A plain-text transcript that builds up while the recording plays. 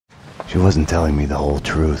She wasn't telling me the whole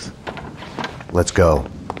truth. Let's go.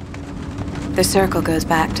 The circle goes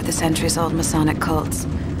back to the centuries-old Masonic cults.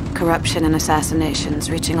 Corruption and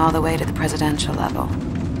assassinations reaching all the way to the presidential level.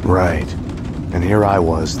 Right. And here I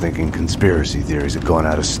was thinking conspiracy theories had gone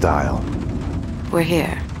out of style. We're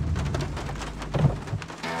here.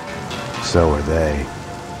 So are they.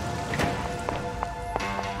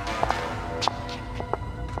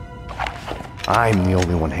 I'm the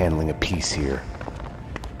only one handling a piece here.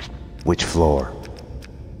 Which floor?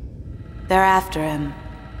 They're after him.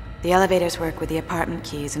 The elevators work with the apartment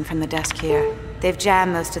keys and from the desk here. They've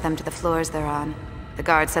jammed most of them to the floors they're on. The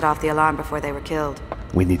guards set off the alarm before they were killed.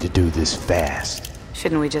 We need to do this fast.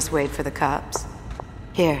 Shouldn't we just wait for the cops?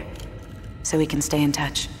 Here, so we can stay in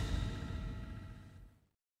touch.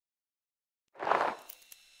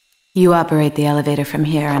 You operate the elevator from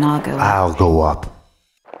here and I'll go up. I'll go up.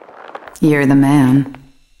 You're the man.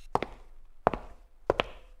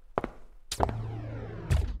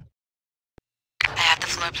 I have the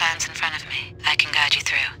floor plans in front of me. I can guide you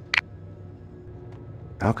through.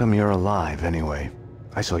 How come you're alive, anyway?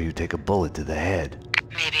 I saw you take a bullet to the head.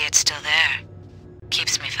 Maybe it's still there.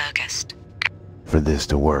 Keeps me focused. For this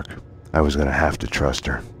to work, I was gonna have to trust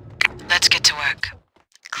her. Let's get to work.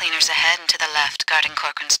 Cleaners ahead and to the left, guarding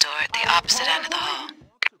Corcoran's door at the opposite end of the hall.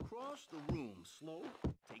 Across the room, slow,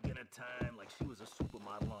 taking her time like she was a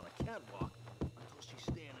supermodel on a catwalk until she's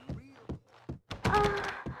standing real.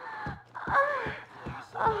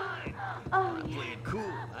 I play it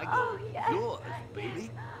cool. I go, yours, baby.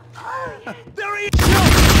 There he is!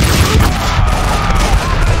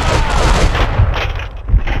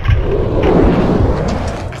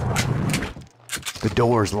 The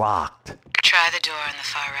door's locked. Try the door on the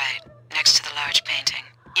far right, next to the large painting.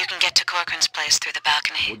 You can get to Corcoran's place through the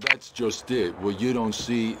balcony. Well, that's just it. Well, you don't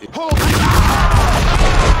see it.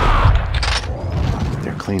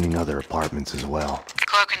 They're cleaning other apartments as well.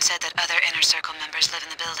 Corcoran said that other Inner Circle members live in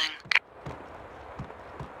the building.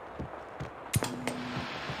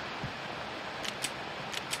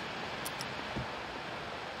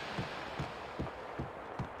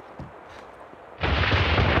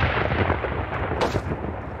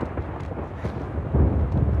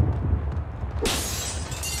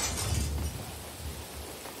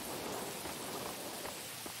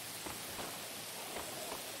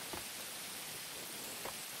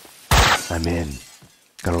 I'm in.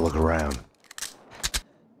 Gonna look around.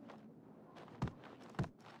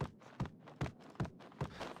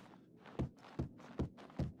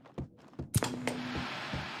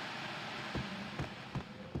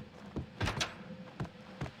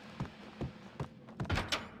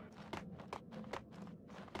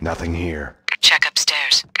 Nothing here. Check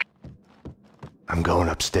upstairs. I'm going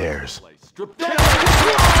upstairs. Strip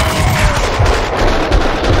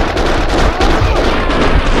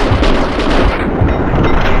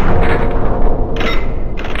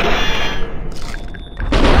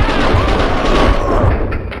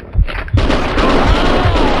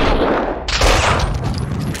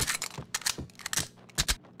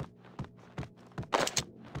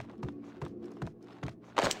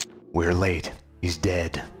We're late. He's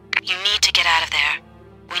dead. You need to get out of there.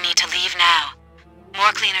 We need to leave now.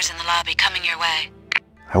 More cleaners in the lobby coming your way.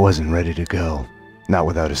 I wasn't ready to go. Not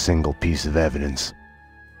without a single piece of evidence.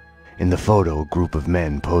 In the photo, a group of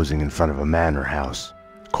men posing in front of a manor house.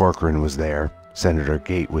 Corcoran was there. Senator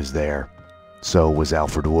Gate was there. So was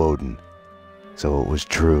Alfred Woden. So it was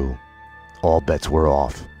true. All bets were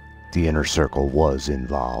off. The Inner Circle was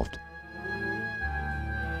involved.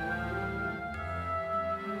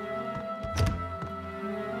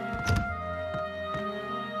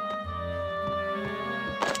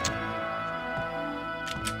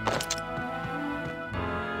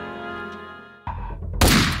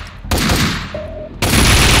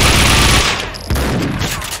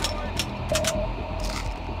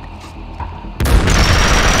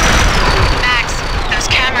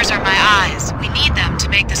 Are my eyes. We need them to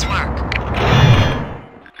make this work.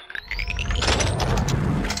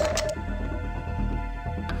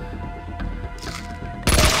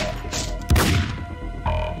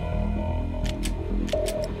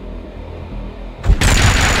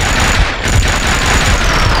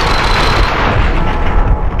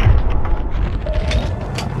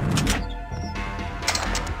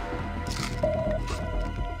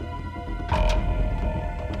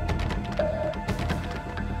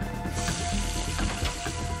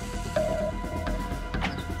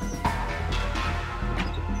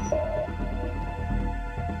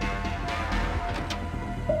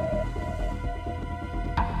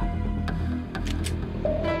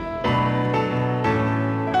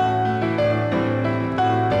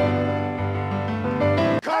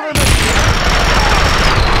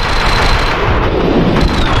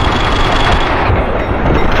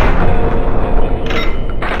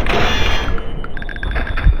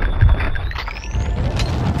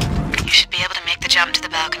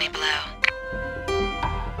 below.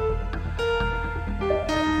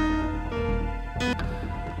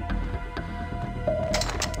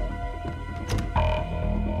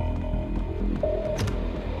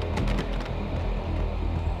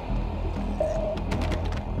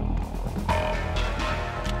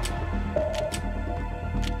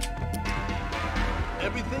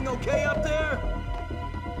 Everything okay up there?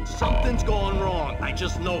 Something's going wrong. I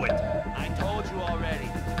just know it. I told you already.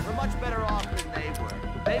 We're much better off than they were.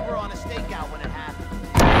 They were on a stakeout when it happened.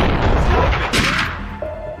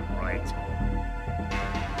 Right.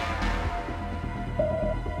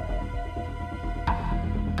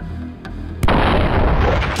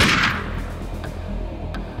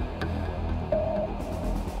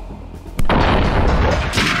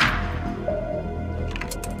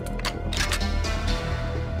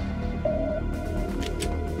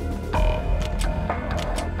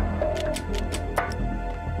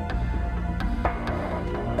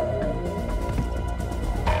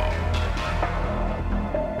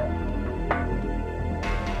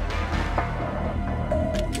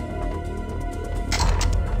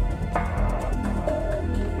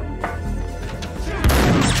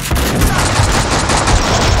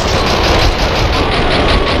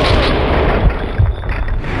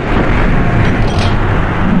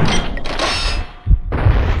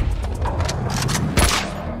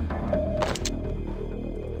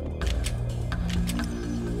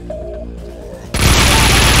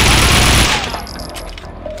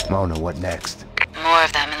 Mona, what next? More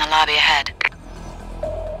of them in the lobby ahead.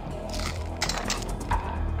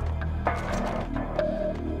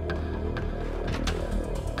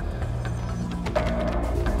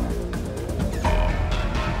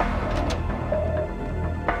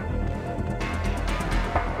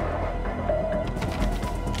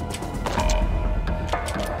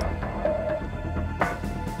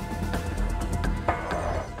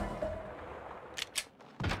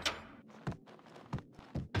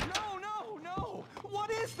 No! What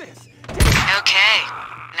is this? Okay.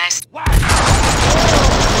 Nice.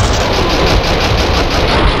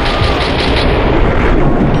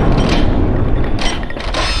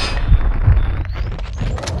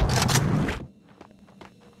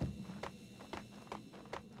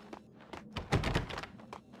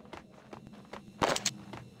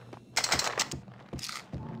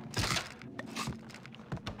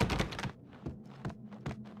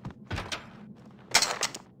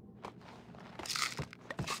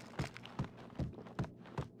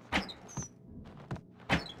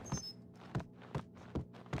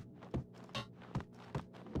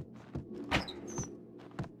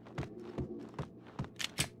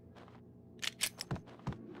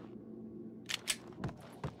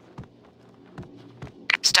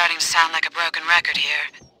 Starting to sound like a broken record here.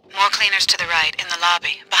 More cleaners to the right, in the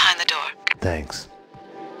lobby, behind the door. Thanks.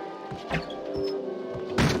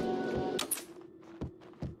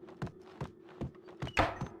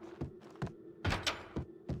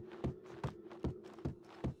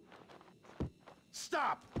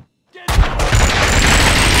 Stop!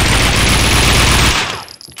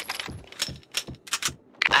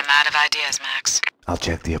 I'm out of ideas, Max. I'll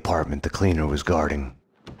check the apartment the cleaner was guarding.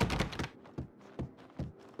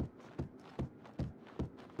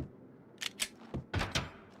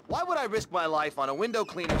 Why would I risk my life on a window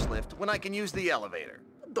cleaner's lift when I can use the elevator?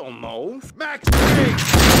 Don't know. Max, wait!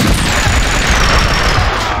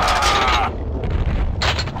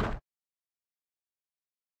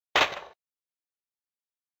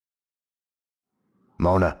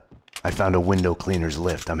 Mona, I found a window cleaner's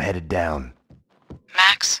lift. I'm headed down.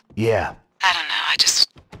 Max? Yeah. I don't know, I just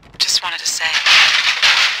wanted to say.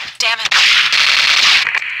 Damn it.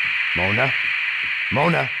 Mona?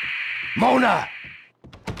 Mona? Mona!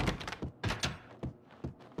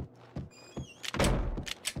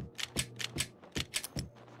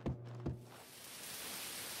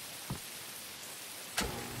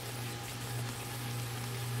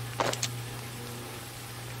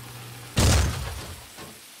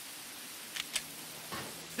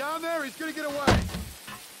 Down there, he's gonna get away.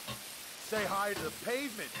 Say hi to the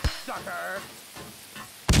pavement, sucker.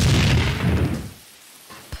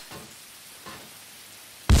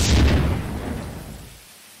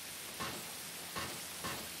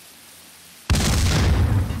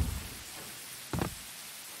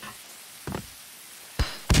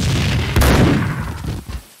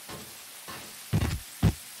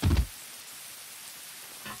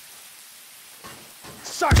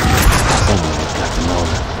 Someone got to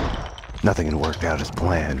Mona. Nothing had worked out as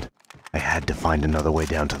planned. I had to find another way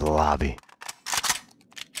down to the lobby.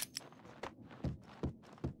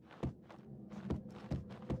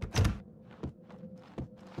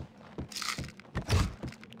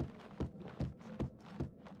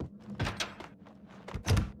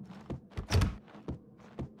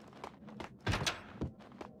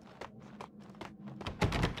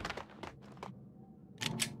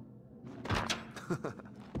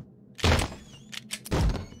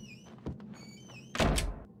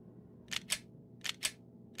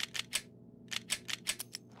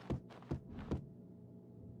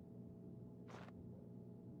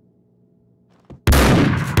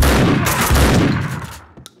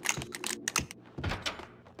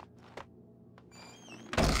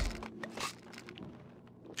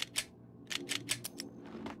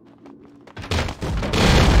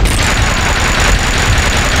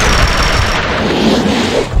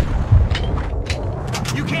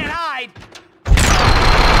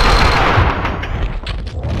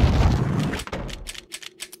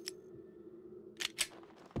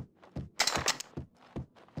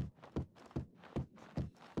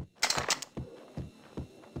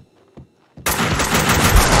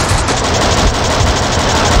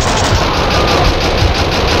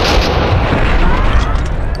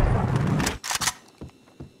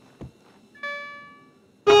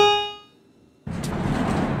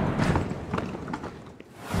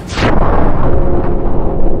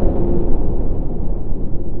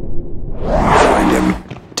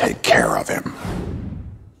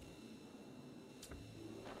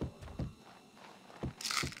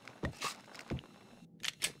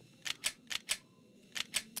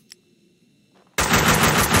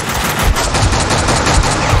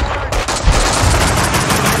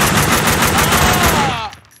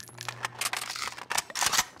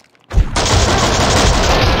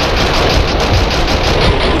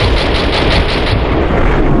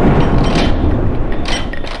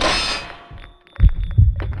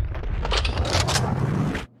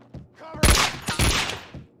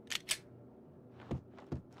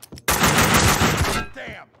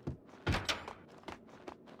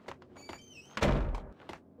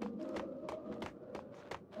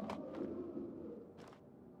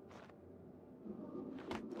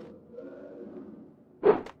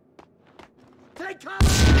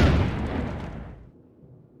 Cover!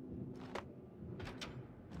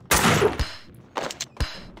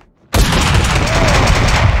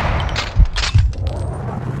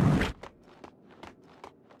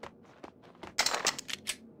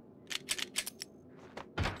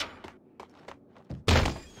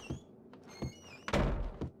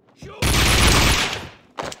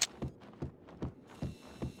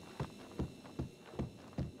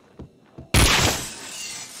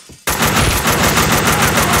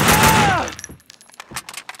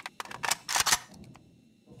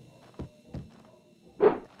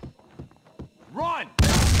 Run!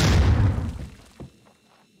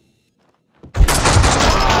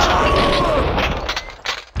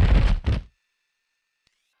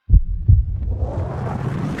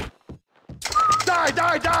 Die,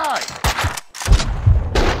 die, die!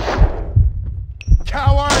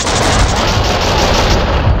 Coward!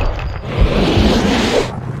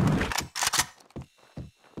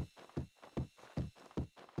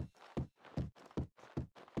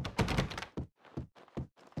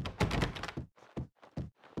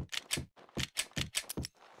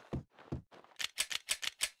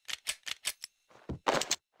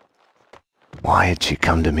 Why had she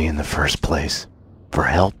come to me in the first place? For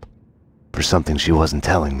help? For something she wasn't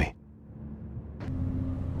telling me?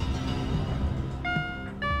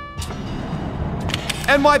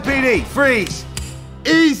 NYPD, freeze!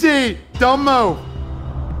 Easy! Don't move!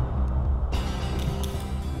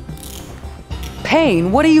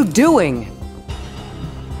 Payne, what are you doing?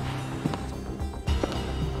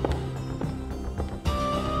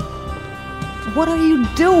 What are you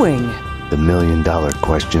doing? The $1 million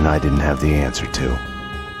question I didn't have the answer to.